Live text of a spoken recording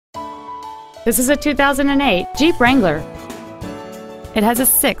This is a 2008 Jeep Wrangler. It has a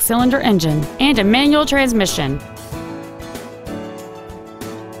 6-cylinder engine and a manual transmission.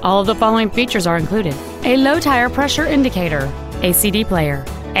 All of the following features are included: a low tire pressure indicator, a CD player,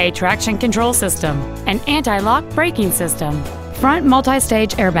 a traction control system, an anti-lock braking system, front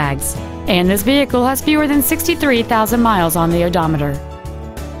multi-stage airbags, and this vehicle has fewer than 63,000 miles on the odometer.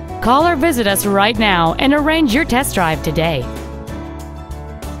 Call or visit us right now and arrange your test drive today.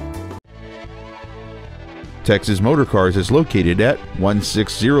 Texas Motor Cars is located at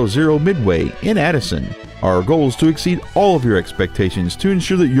 1600 Midway in Addison. Our goal is to exceed all of your expectations to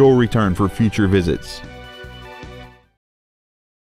ensure that you'll return for future visits.